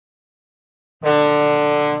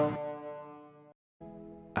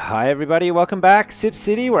Hi everybody, welcome back. Sip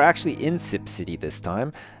City, we're actually in Sip City this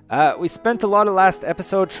time. We spent a lot of last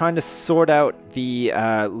episode trying to sort out the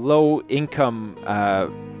low income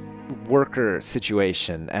worker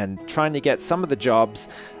situation and trying to get some of the jobs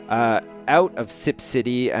out of Sip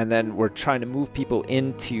City, and then we're trying to move people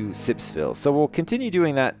into Sipsville. So we'll continue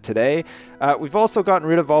doing that today. We've also gotten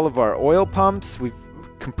rid of all of our oil pumps. We've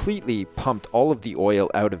completely pumped all of the oil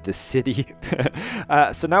out of the city.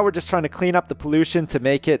 So now we're just trying to clean up the pollution to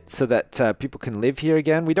make it so that people can live here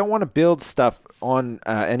again. We don't want to build stuff on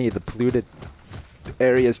any of the polluted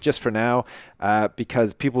areas just for now,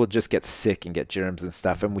 because people will just get sick and get germs and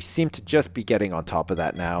stuff, and we seem to just be getting on top of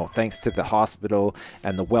that now thanks to the hospital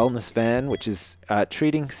and the wellness van, which is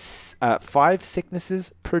treating 5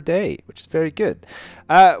 sicknesses per day, which is very good.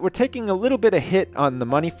 We're taking a little bit of hit on the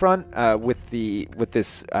money front with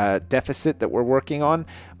this deficit that we're working on.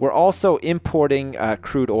 We're also importing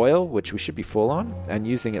crude oil, which we should be full on, and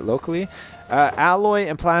using it locally. Alloy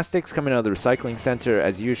and plastics coming out of the recycling center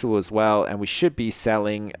as usual as well, and we should be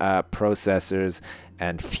selling processors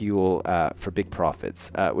and fuel for big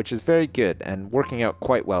profits, which is very good and working out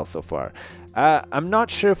quite well so far. I'm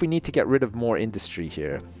not sure if we need to get rid of more industry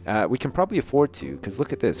here. We can probably afford to, because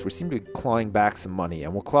look at this. We seem to be clawing back some money,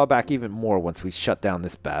 and we'll claw back even more once we shut down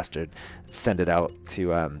this bastard and send it out to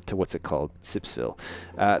what's it called? Sipsville.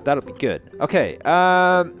 That'll be good. Okay,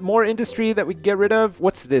 more industry that we can get rid of.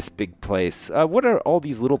 What's this big place? What are all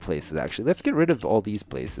these little places, actually? Let's get rid of all these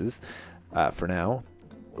places for now.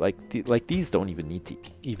 Like these don't even need to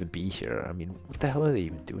even be here. I mean, what the hell are they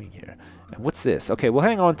even doing here? And what's this? Okay, we'll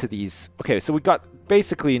hang on to these. Okay, so we got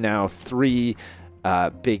basically now 3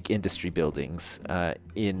 big industry buildings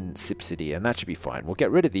in Sip City, and that should be fine. We'll get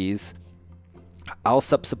rid of these.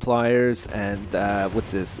 Alsup suppliers and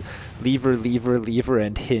what's this? Lever,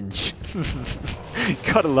 and hinge.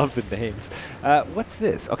 Gotta love the names. What's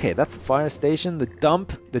this? Okay, that's the fire station. The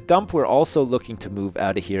dump we're also looking to move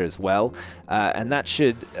out of here as well. And that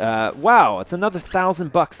should, wow, it's another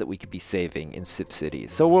 $1,000 that we could be saving in Sip City.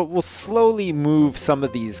 So we'll slowly move some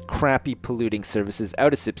of these crappy polluting services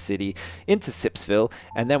out of Sip City into Sipsville,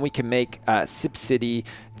 and then we can make Sip City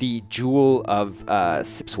the jewel of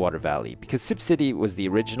Sipswater Valley, because Sip City was the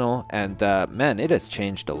original, and man, it has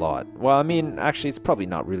changed a lot. Well, I mean, actually, it's probably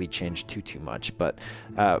not really changed too much, but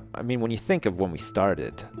I mean, when you think of when we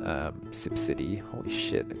started Sip City, holy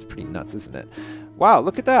shit, it's pretty nuts, isn't it? Wow,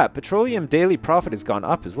 look at that. Petroleum daily profit has gone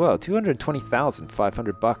up as well.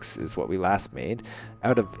 $220,500 is what we last made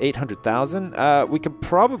out of 800,000. We could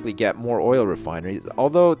probably get more oil refineries,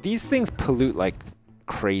 although these things pollute like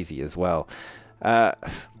crazy as well.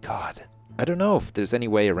 God, I don't know if there's any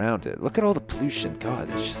way around it. Look at all the pollution. God,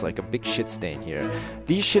 it's just like a big shit stain here.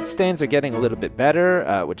 These shit stains are getting a little bit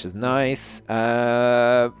better, which is nice.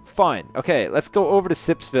 Fine. Okay, let's go over to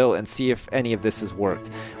Sipsville and see if any of this has worked.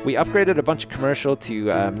 We upgraded a bunch of commercial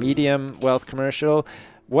to medium wealth commercial.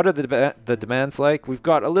 What are the demands like? We've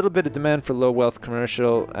got a little bit of demand for low wealth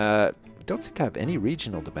commercial. Don't seem to have any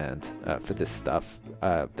regional demand for this stuff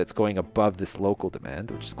that's going above this local demand,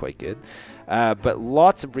 which is quite good. But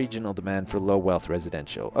lots of regional demand for low wealth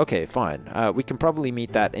residential. Okay, fine. We can probably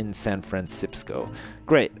meet that in San Francisco.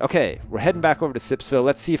 Great. Okay, we're heading back over to Sipsville.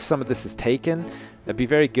 Let's see if some of this is taken. That'd be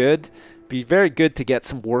very good. Be very good to get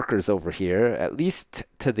some workers over here, at least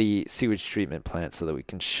to the sewage treatment plant, so that we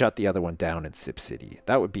can shut the other one down in Sip City.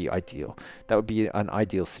 That would be ideal. That would be an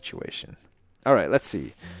ideal situation. All right, let's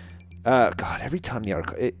see. God, every time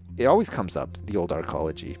it always comes up, the old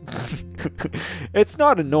arcology. It's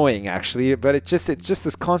not annoying actually, but it's just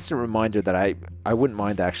this constant reminder that I wouldn't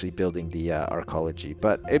mind actually building the arcology,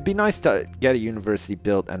 but it'd be nice to get a university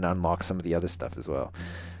built and unlock some of the other stuff as well.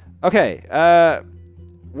 Okay,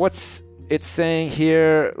 what's it saying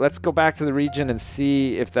here? Let's go back to the region and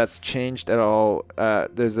see if that's changed at all.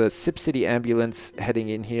 There's a Sip City ambulance heading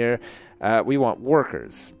in here. We want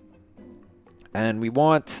workers. And we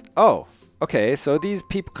want, oh, okay, so these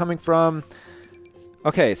people coming from,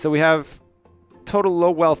 okay, so we have total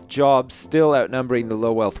low wealth jobs still outnumbering the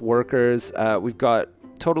low wealth workers. We've got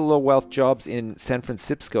total low wealth jobs in San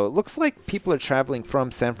Francisco. It looks like people are traveling from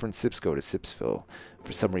San Francisco to Sipsville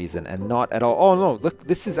for some reason, and not at all. Oh no, look,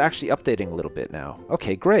 this is actually updating a little bit now.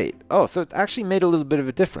 Okay, great. Oh, so it actually made a little bit of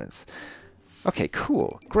a difference. Okay,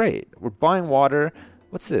 cool, great. We're buying water.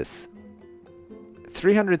 What's this?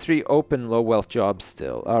 303 open low wealth jobs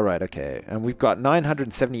still. All right, okay. And we've got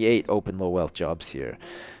 978 open low wealth jobs here.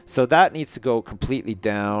 So that needs to go completely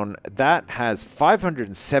down. That has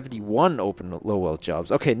 571 open low wealth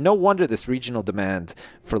jobs. Okay, no wonder this regional demand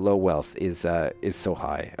for low wealth is so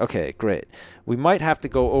high. Okay, great. We might have to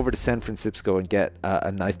go over to San Francisco and get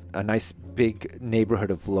a nice big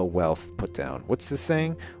neighborhood of low wealth put down. What's this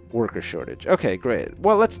saying? Worker shortage. Okay, great.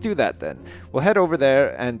 Well, let's do that then. We'll head over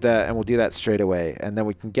there and we'll do that straight away, and then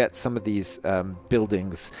we can get some of these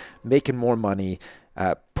buildings making more money,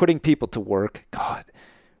 putting people to work. God,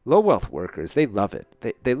 low wealth workers, they love it.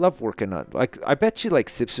 They love working on, like, I bet you like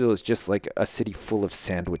Sipsville is just like a city full of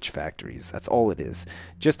sandwich factories. That's all it is.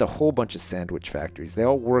 Just a whole bunch of sandwich factories. They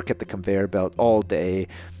all work at the conveyor belt all day.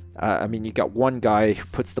 I mean, you got one guy who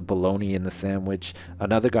puts the bologna in the sandwich,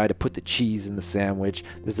 another guy to put the cheese in the sandwich.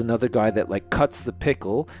 There's another guy that like cuts the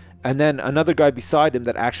pickle, and then another guy beside him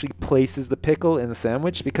that actually places the pickle in the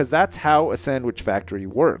sandwich, because that's how a sandwich factory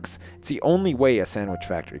works. It's the only way a sandwich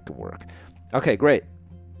factory can work. Okay, great.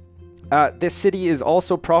 This city is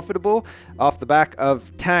also profitable off the back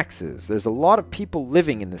of taxes. There's a lot of people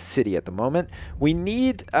living in the city at the moment. We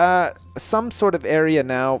need some sort of area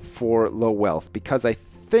now for low wealth, because I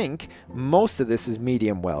think most of this is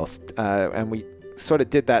medium wealth, and we sort of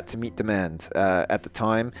did that to meet demand at the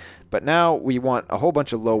time, but now we want a whole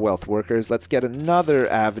bunch of low wealth workers. Let's get another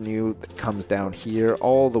avenue that comes down here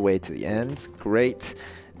all the way to the end. Great.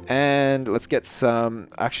 And let's get some,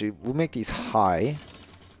 actually we'll make these high.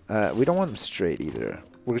 We don't want them straight either.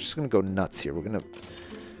 We're just gonna go nuts here. We're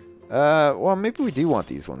gonna well, maybe we do want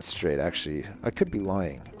these ones straight. Actually, I could be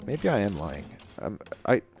lying. Maybe I am lying.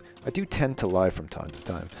 I do tend to lie from time to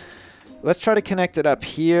time. Let's try to connect it up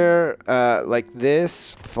here, like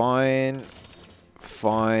this. Fine.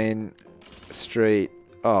 Fine. Straight.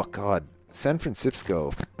 Oh, God. San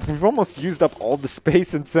Francisco. We've almost used up all the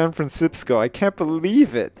space in San Francisco. I can't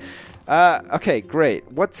believe it. Okay,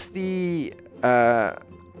 great. What's the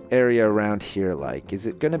area around here like? Is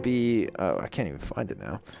it going to be... Oh, I can't even find it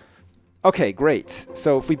now. Okay, great.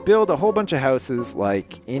 So if we build a whole bunch of houses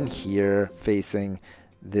like in here facing...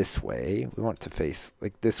 this way, we want to face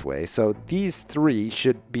like this way, so these three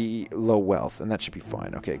should be low wealth, and that should be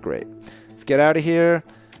fine. Okay, great. Let's get out of here,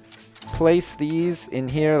 place these in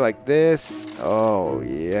here like this. Oh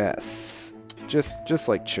yes, just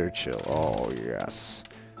like Churchill. Oh yes,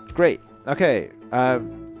 great. Okay,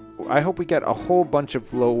 I hope we get a whole bunch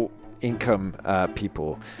of low income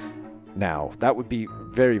people now. That would be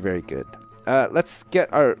very, very good. Let's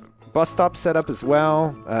get our bus stop set up as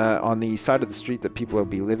well, on the side of the street that people will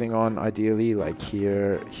be living on, ideally, like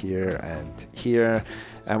here, here, and here.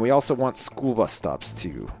 And we also want school bus stops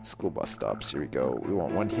too. School bus stops, here we go. We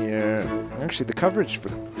want one here. Actually, the coverage for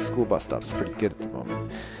school bus stops is pretty good at the moment.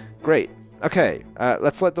 Great. Okay,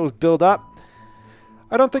 let's let those build up.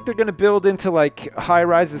 I don't think they're going to build into like high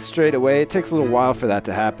rises straight away. It takes a little while for that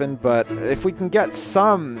to happen, but if we can get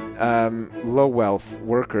some low wealth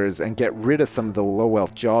workers and get rid of some of the low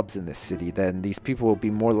wealth jobs in this city, then these people will be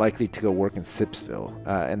more likely to go work in Sipsville,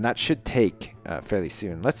 and that should take fairly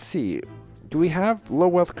soon. Let's see. Do we have low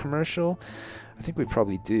wealth commercial? I think we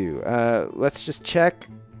probably do. Let's just check.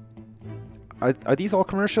 Are these all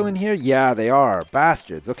commercial in here? Yeah, they are.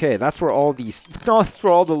 Bastards. Okay, that's where all these... that's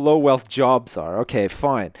where all the low wealth jobs are. Okay,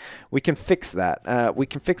 fine. We can fix that. We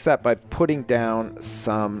can fix that by putting down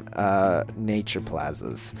some nature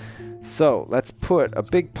plazas. So, let's put a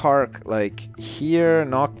big park like here,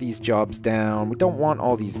 knock these jobs down. We don't want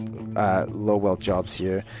all these low wealth jobs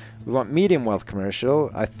here. We want medium wealth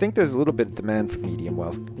commercial. I think there's a little bit of demand for medium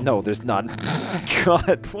wealth. No, there's not.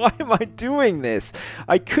 God, why am I doing this?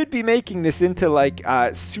 I could be making this into like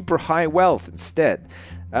super high wealth instead.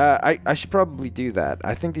 I should probably do that.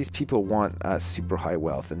 I think these people want super high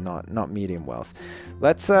wealth and not medium wealth.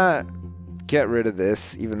 Let's get rid of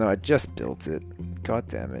this, even though I just built it. God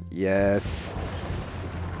damn it. Yes.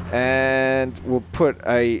 And we'll put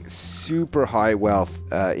a super high wealth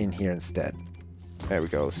in here instead. There we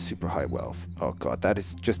go, super high wealth. Oh god, that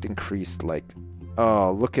is just increased like...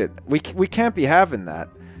 Oh, look at... We can't be having that.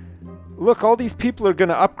 Look, all these people are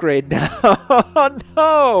gonna upgrade now. Oh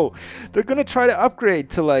no! They're gonna try to upgrade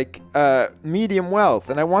to like medium wealth,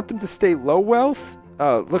 and I want them to stay low wealth.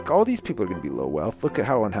 Look, all these people are gonna be low wealth. Look at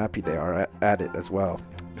how unhappy they are at it as well.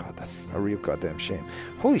 God, that's a real goddamn shame.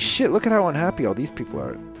 Holy shit, look at how unhappy all these people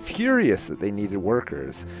are. Furious that they needed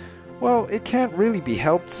workers. Well, it can't really be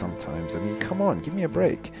helped sometimes. I mean, come on, give me a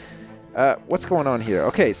break. What's going on here?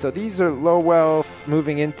 Okay, so these are low wealth,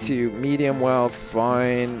 moving into medium wealth,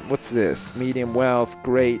 fine. What's this? Medium wealth,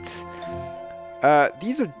 great.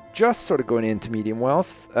 These are just sort of going into medium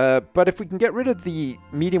wealth. But if we can get rid of the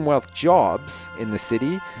medium wealth jobs in the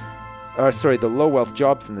city, sorry, the low wealth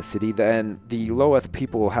jobs in the city, then the low wealth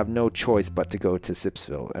people will have no choice but to go to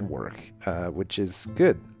Sipsville and work, which is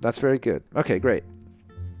good. That's very good. Okay, great.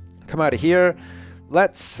 Come out of here.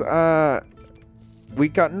 Let's, we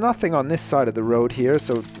got nothing on this side of the road here,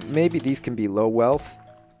 so maybe these can be low wealth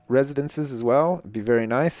residences as well. It'd be very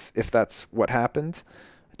nice if that's what happened.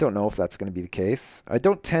 I don't know if that's going to be the case. I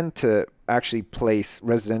don't tend to actually place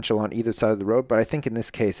residential on either side of the road, but I think in this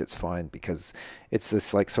case it's fine because it's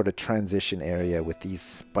this like sort of transition area with these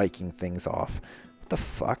spiking things off. What the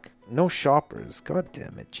fuck? No shoppers. God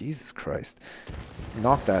damn it. Jesus Christ.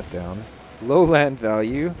 Knock that down. Low land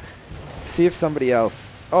value. See if somebody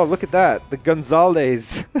else... Oh, look at that. The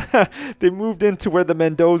Gonzales. They moved into where the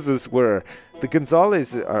Mendozas were. The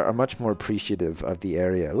Gonzales are much more appreciative of the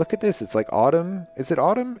area. Look at this. It's like autumn. Is it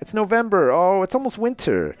autumn? It's November. Oh, it's almost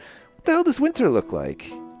winter. What the hell does winter look like?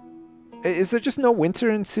 Is there just no winter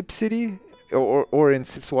in Sip City? Or in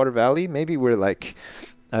Sipswater Valley? Maybe we're like,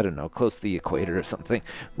 I don't know, close to the equator or something.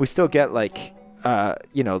 We still get like...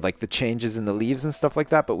 you know, like the changes in the leaves and stuff like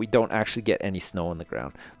that, but we don't actually get any snow on the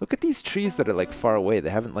ground. Look at these trees that are like far away. They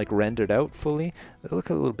haven't like rendered out fully. They look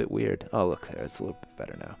a little bit weird. Oh, look there. It's a little bit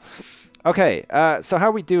better now. Okay, so how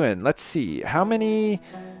are we doing? Let's see. How many...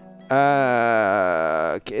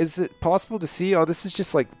 is it possible to see? Oh, this is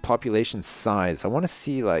just like population size. I want to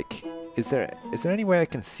see like... Is there any way I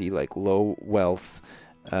can see like low wealth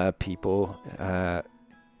people...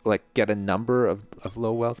 like get a number of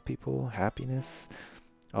low wealth people, happiness.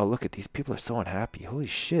 Oh, look at these people are so unhappy. Holy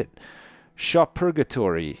shit. Shop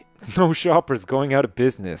purgatory. No shoppers going out of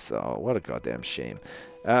business. Oh, what a goddamn shame.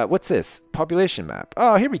 What's this? Population map.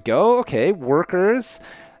 Oh, here we go. Okay, workers,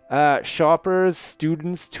 shoppers,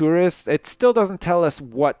 students, tourists. It still doesn't tell us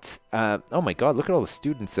what... oh my god, look at all the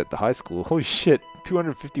students at the high school. Holy shit,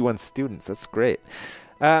 251 students. That's great.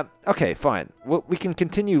 Okay, fine. Well, we can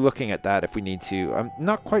continue looking at that if we need to. I'm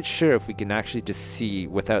not quite sure if we can actually just see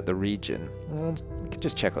without the region. Well, we can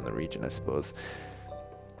just check on the region, I suppose.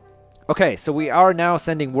 Okay, so we are now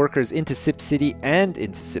sending workers into Sip City and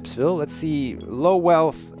into Sipsville. Let's see low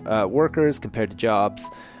wealth workers compared to jobs.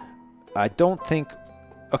 I don't think...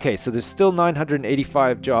 Okay, so there's still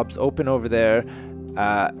 985 jobs open over there.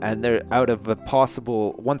 And they're out of a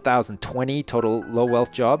possible 1,020 total low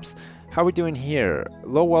wealth jobs. How are we doing here?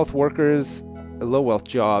 Low wealth workers, low wealth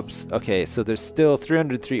jobs. Okay, so there's still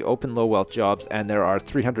 303 open low wealth jobs, and there are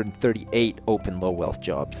 338 open low wealth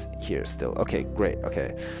jobs here still. Okay, great.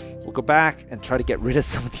 Okay, we'll go back and try to get rid of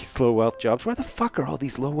some of these low wealth jobs. Where the fuck are all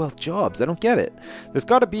these low wealth jobs? I don't get it. There's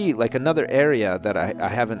got to be like another area that I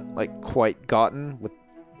haven't like quite gotten with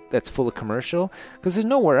that's full of commercial, because there's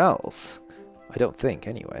nowhere else. I don't think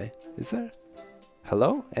anyway. Is there?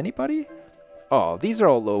 Hello? Anybody? Oh, these are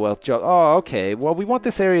all low wealth jobs. Oh, okay. Well, we want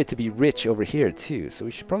this area to be rich over here too, so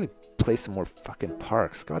we should probably place some more fucking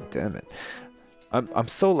parks. God damn it. I'm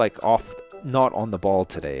so like off, not on the ball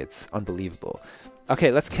today. It's unbelievable.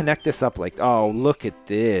 Okay, let's connect this up like, oh, look at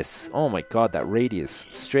this. Oh my god, that radius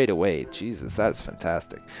straight away. Jesus, that is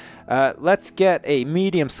fantastic. Let's get a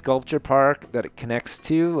medium sculpture park that it connects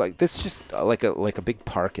to. Like this is just like a big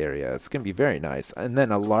park area. It's going to be very nice. And then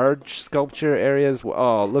a large sculpture area as well.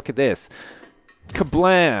 Oh, look at this.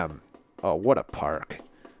 Kablam! Oh, what a park.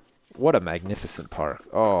 What a magnificent park.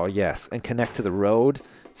 Oh, yes. And connect to the road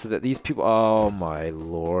so that these people... Oh, my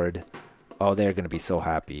lord. Oh, they're going to be so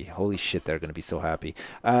happy. Holy shit, they're going to be so happy.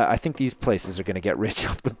 I think these places are going to get rich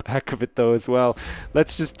off the back of it, though, as well.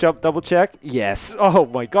 Let's just double check. Yes. Oh,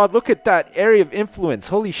 my god. Look at that area of influence.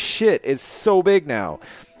 Holy shit. It's so big now.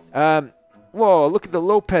 Whoa, look at the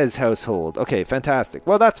Lopez household. Okay, fantastic.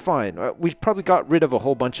 Well, that's fine. We probably got rid of a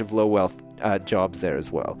whole bunch of low wealth jobs there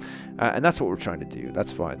as well. And that's what we're trying to do.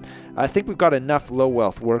 That's fine. I think we've got enough low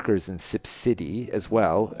wealth workers in Sip City as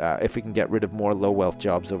well, if we can get rid of more low wealth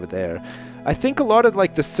jobs over there. I think a lot of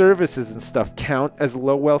like the services and stuff count as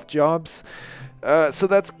low wealth jobs. So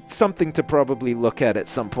that's something to probably look at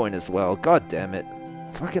some point as well. God damn it.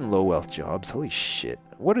 Fucking low wealth jobs. Holy shit.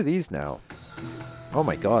 What are these now? Oh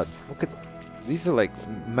my god. Look at... These are like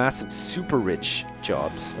massive, super rich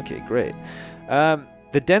jobs. Okay, great.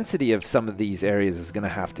 The density of some of these areas is going to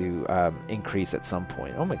have to increase at some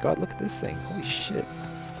point. Oh my god, look at this thing. Holy shit.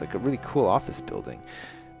 It's like a really cool office building.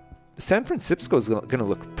 San Francisco is going to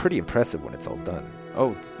look pretty impressive when it's all done.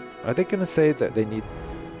 Oh, are they going to say that they need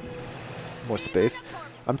more space?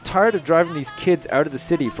 I'm tired of driving these kids out of the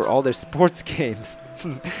city for all their sports games.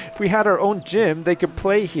 If we had our own gym, they could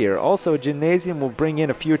play here. Also, a gymnasium will bring in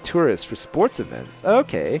a few tourists for sports events.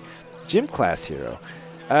 Okay. Gym class hero.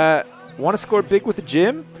 Want to score big with a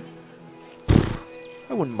gym?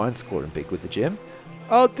 I wouldn't mind scoring big with the gym.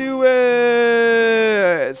 I'll do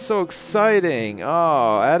it! It's so exciting.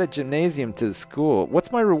 Oh, add a gymnasium to the school.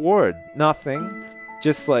 What's my reward? Nothing.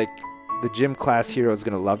 Just like the gym class hero is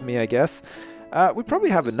going to love me, I guess. We probably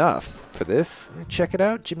have enough for this. Check it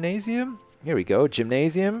out. Gymnasium. Here we go.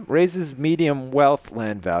 Gymnasium. Raises medium wealth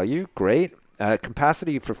land value. Great.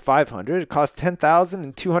 Capacity for 500. It costs 10,000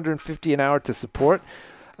 and 250 an hour to support.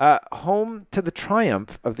 Home to the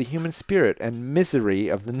triumph of the human spirit and misery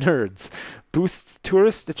of the nerds. Boosts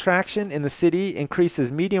tourist attraction in the city.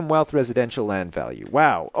 Increases medium wealth residential land value.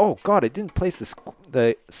 Wow. Oh, God, I didn't place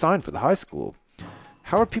the sign for the high school.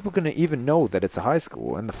 How are people going to even know that it's a high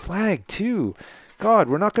school? And the flag, too. God,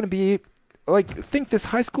 we're not going to be... Like, think this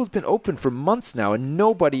high school's been open for months now, and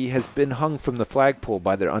nobody has been hung from the flagpole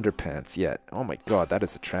by their underpants yet. Oh, my God, that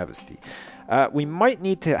is a travesty. We might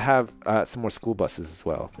need to have some more school buses as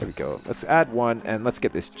well. There we go. Let's add one, and let's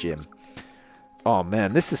get this gym. Oh,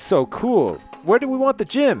 man, this is so cool. Where do we want the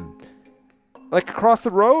gym? Like, across the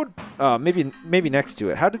road? Maybe next to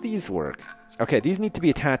it. How do these work? Okay, these need to be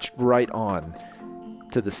attached right on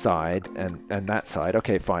to the side and that side.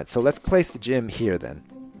 Okay, fine. So let's place the gym here, then.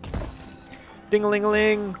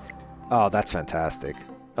 Ding-a-ling-a-ling. Oh, that's fantastic.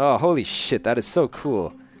 Oh, holy shit, that is so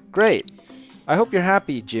cool. Great. I hope you're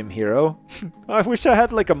happy, Gym Hero. I wish I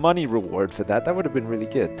had like a money reward for that. That would have been really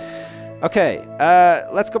good. Okay,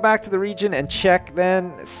 let's go back to the region and check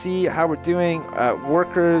then, see how we're doing.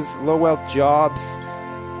 Workers, low wealth jobs.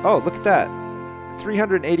 Oh, look at that.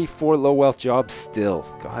 384 low wealth jobs still.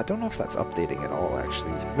 God, I don't know if that's updating at all,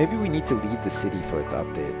 actually. Maybe we need to leave the city for it to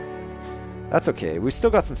update. That's okay. We've still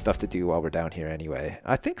got some stuff to do while we're down here anyway.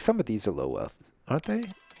 I think some of these are low wealth, aren't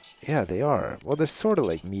they? Yeah, they are. Well, they're sort of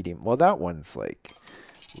like medium. Well, that one's like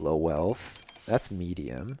low wealth. That's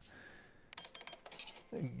medium.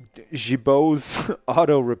 Gibault's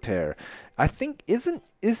Auto Repair. I think isn't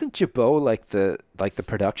Gibault like the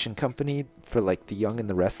production company for like The Young and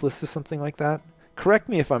the Restless or something like that? Correct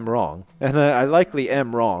me if I'm wrong, and I likely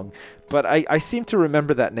am wrong, but I seem to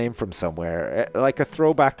remember that name from somewhere, like a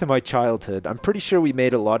throwback to my childhood. I'm pretty sure we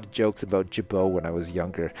made a lot of jokes about Gibault when I was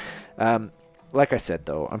younger. Like I said,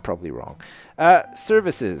 though, I'm probably wrong.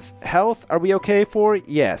 Services. Health, are we okay for?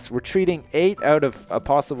 Yes, we're treating 8 out of a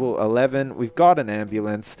possible 11. We've got an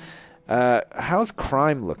ambulance. How's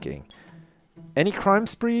crime looking? Any crime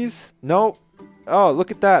sprees? Nope. Oh, look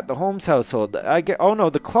at that. The Holmes household. Oh, no,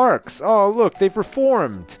 the Clarks. Oh, look, they've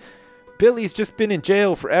reformed. Billy's just been in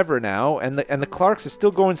jail forever now, and the Clarks are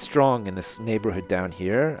still going strong in this neighborhood down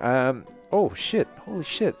here. Oh, shit. Holy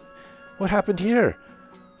shit. What happened here?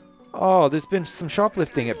 Oh, there's been some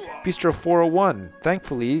shoplifting at Bistro 401.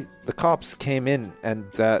 Thankfully, the cops came in and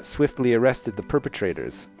swiftly arrested the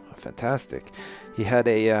perpetrators. Oh, fantastic. He had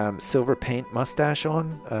a silver paint mustache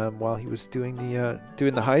on while he was doing the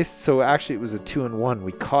heist. So actually, it was a 2-in-1.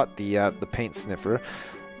 We caught the paint sniffer.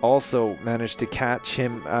 Also managed to catch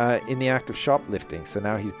him in the act of shoplifting. So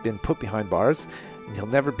now he's been put behind bars, and he'll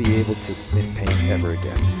never be able to sniff paint ever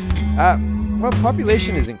again. Well,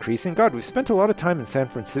 population is increasing. God, we've spent a lot of time in San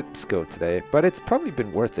Francisco today, but it's probably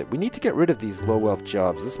been worth it. We need to get rid of these low wealth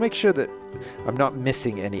jobs. Let's make sure that I'm not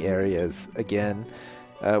missing any areas again.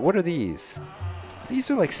 What are these? These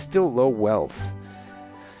are like still low wealth.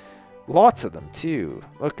 Lots of them too.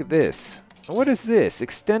 Look at this. What is this?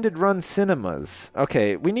 Extended run cinemas.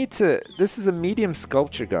 Okay, we need to... This is a medium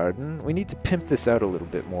sculpture garden. We need to pimp this out a little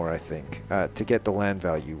bit more, I think, to get the land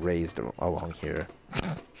value raised along here.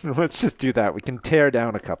 Let's just do that. We can tear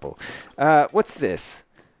down a couple. What's this?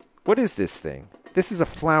 What is this thing? This is a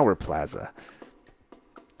flower plaza.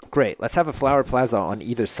 Great. Let's have a flower plaza on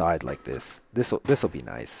either side like this. This'll be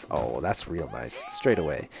nice. Oh, that's real nice. Straight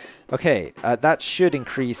away. Okay, that should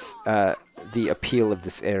increase the appeal of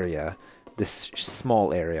this area. This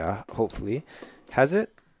small area, hopefully. Has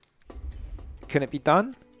it? Can it be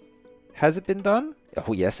done? Has it been done?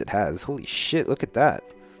 Oh, yes, it has. Holy shit, look at that.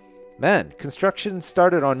 Man, construction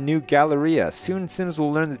started on new Galleria. Soon Sims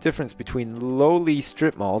will learn the difference between lowly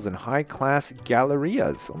strip malls and high-class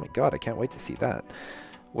gallerias. Oh my god, I can't wait to see that.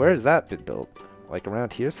 Where has that been built? Like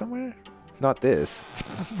around here somewhere? Not this.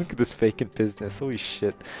 Look at this vacant business. Holy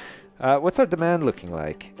shit. What's our demand looking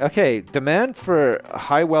like? Okay, demand for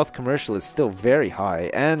high wealth commercial is still very high,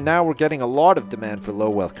 and now we're getting a lot of demand for low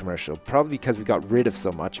wealth commercial, probably because we got rid of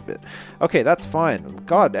so much of it. Okay, that's fine.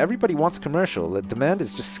 God, everybody wants commercial. The demand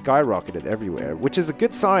is just skyrocketed everywhere, which is a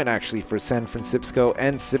good sign actually for San Francisco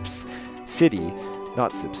and Sips City,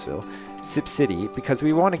 not Sipsville, Sip City, because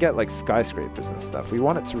we want to get like skyscrapers and stuff. We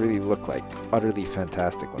want it to really look like utterly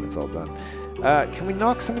fantastic when it's all done. Can we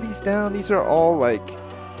knock some of these down? These are all like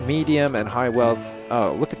medium and high wealth.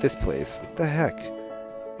 Oh, look at this place. What the heck?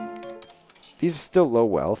 These are still low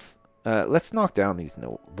wealth. Let's knock down these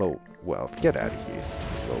low wealth. Get out of here,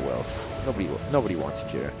 low wealth. Nobody wants you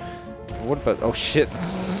here. What about... Oh, shit.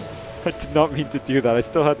 I did not mean to do that. I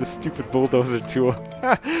still had the stupid bulldozer tool.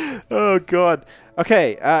 Oh, God.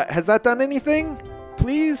 Okay, has that done anything?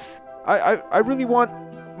 Please? I really want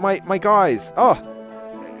my guys. Oh,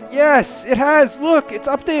 yes, it has. Look, it's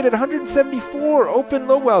updated. 174 open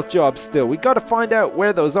low wealth jobs still. We got to find out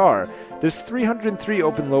where those are. There's 303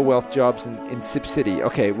 open low wealth jobs in Sip City.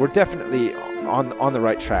 Okay, we're definitely on the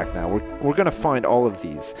right track now. We're going to find all of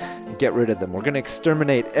these and get rid of them. We're going to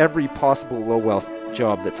exterminate every possible low wealth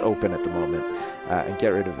job that's open at the moment and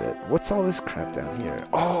get rid of it. What's all this crap down here?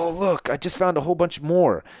 Oh, look, I just found a whole bunch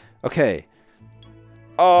more. Okay.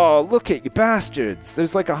 Oh, look at you bastards.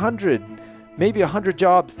 There's like 100, maybe 100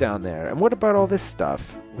 jobs down there. And what about all this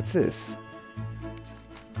stuff? What's this?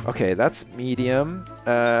 Okay, that's medium.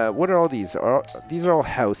 What are all these? These are all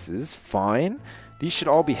houses. Fine. These should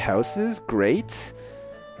all be houses. Great.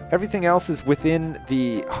 Everything else is within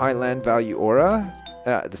the high land value aura.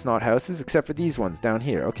 That's not houses, except for these ones down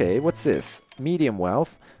here. Okay, what's this? Medium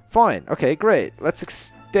wealth. Fine. Okay, great. Let's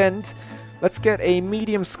extend... Let's get a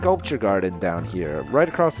medium sculpture garden down here, right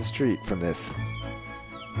across the street from this.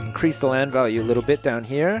 Increase the land value a little bit down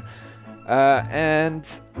here.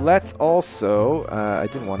 And let's also... I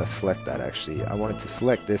didn't want to select that, actually. I wanted to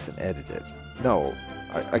select this and edit it. No.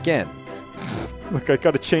 Again. Look, I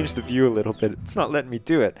got to change the view a little bit. It's not letting me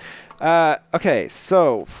do it. Okay,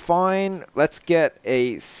 so fine. Let's get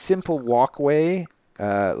a simple walkway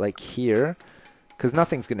like here. Because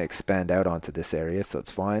nothing's going to expand out onto this area, so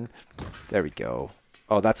it's fine. There we go.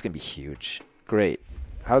 Oh, that's going to be huge. Great.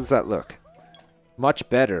 How does that look? Much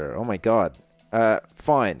better. Oh my god.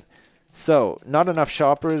 Fine. So, not enough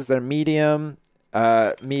shoppers. They're medium,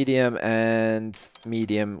 medium, and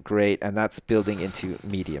medium. Great. And that's building into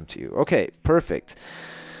medium too. Okay, perfect.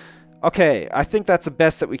 Okay, I think that's the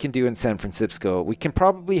best that we can do in San Francisco. We can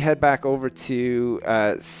probably head back over to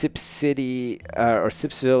Sip City or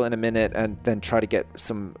Sipsville in a minute and then try to get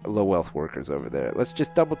some low wealth workers over there. Let's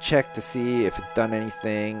just double check to see if it's done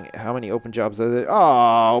anything. How many open jobs are there?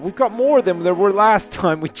 Oh, we've got more than there were last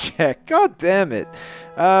time we checked. God damn it.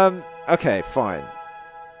 Okay, fine.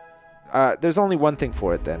 There's only one thing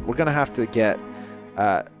for it then. We're going to have to get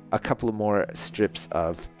a couple of more strips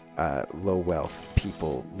of low wealth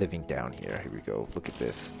people living down here. Here we go. Look at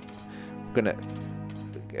this. I'm gonna.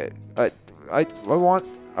 I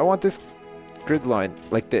want this grid line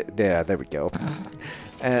like there we go.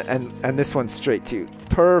 and this one's straight too.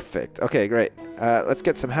 Perfect. Okay, great. Let's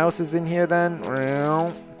get some houses in here then.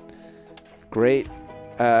 Great.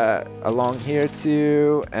 Along here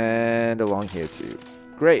too, and along here too.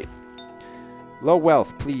 Great. Low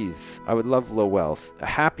wealth, please. I would love low wealth. A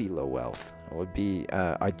happy low wealth would be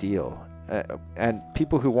ideal. And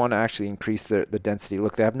people who want to actually increase the density.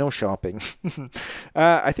 Look, they have no shopping.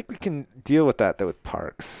 I think we can deal with that, though, with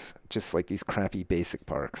parks. Just like these crappy basic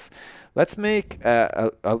parks. Let's make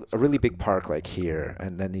a really big park like here.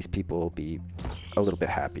 And then these people will be a little bit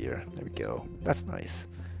happier. There we go. That's nice.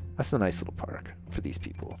 That's a nice little park for these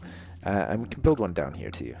people. And we can build one down here,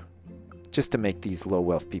 too. Just to make these low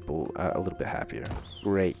wealth people a little bit happier.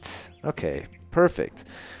 Great. Okay. Perfect.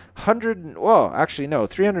 100, well, actually no,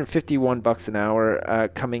 351 bucks an hour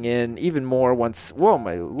coming in, even more once. Whoa,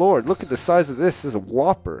 my lord, look at the size of this. This is a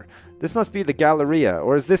whopper. This must be the Galleria,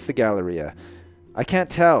 or is this the Galleria? I can't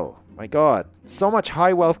tell. My god, so much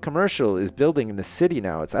high wealth commercial is building in the city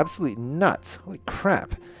now. It's absolutely nuts. Holy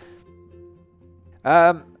crap.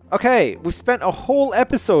 Okay, we've spent a whole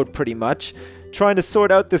episode pretty much trying to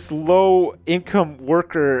sort out this low income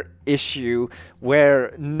worker issue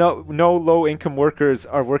where no low income workers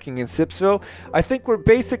are working in Sipsville. I think we're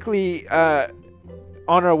basically on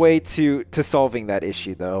our way to solving that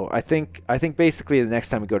issue, though. I think basically the next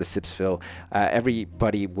time we go to Sipsville,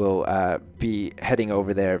 everybody will be heading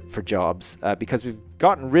over there for jobs because we've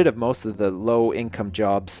gotten rid of most of the low income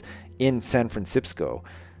jobs in San Francisco.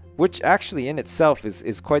 Which actually in itself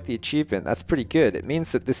is quite the achievement. That's pretty good. It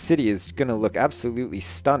means that this city is going to look absolutely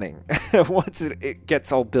stunning once it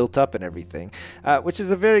gets all built up and everything, which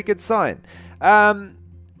is a very good sign.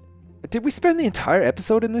 Did we spend the entire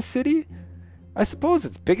episode in this city? I suppose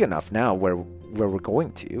it's big enough now where we're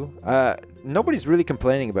going to. Nobody's really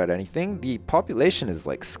complaining about anything. The population is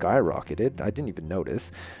like skyrocketed. I didn't even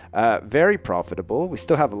notice. Very profitable. We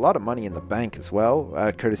still have a lot of money in the bank as well,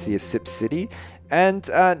 courtesy of Sip City. And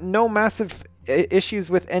no massive issues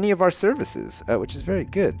with any of our services, which is very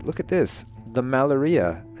good. Look at this. The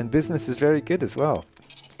malaria. And business is very good as well.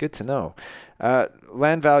 Good to know.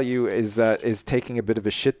 Land value is taking a bit of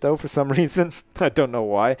a shit though for some reason. I don't know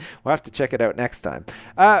why. We'll have to check it out next time.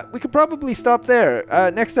 We could probably stop there.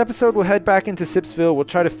 Next episode we'll head back into Sipsville. We'll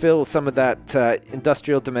try to fill some of that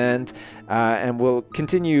industrial demand, and we'll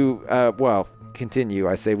continue.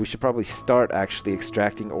 I say we should probably start actually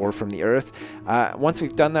extracting ore from the earth. Once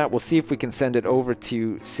we've done that, we'll see if we can send it over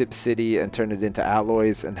to Sip City and turn it into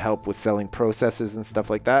alloys and help with selling processors and stuff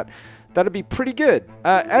like that. That'll be pretty good.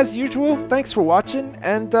 As usual, thanks for watching,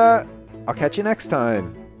 and I'll catch you next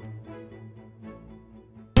time.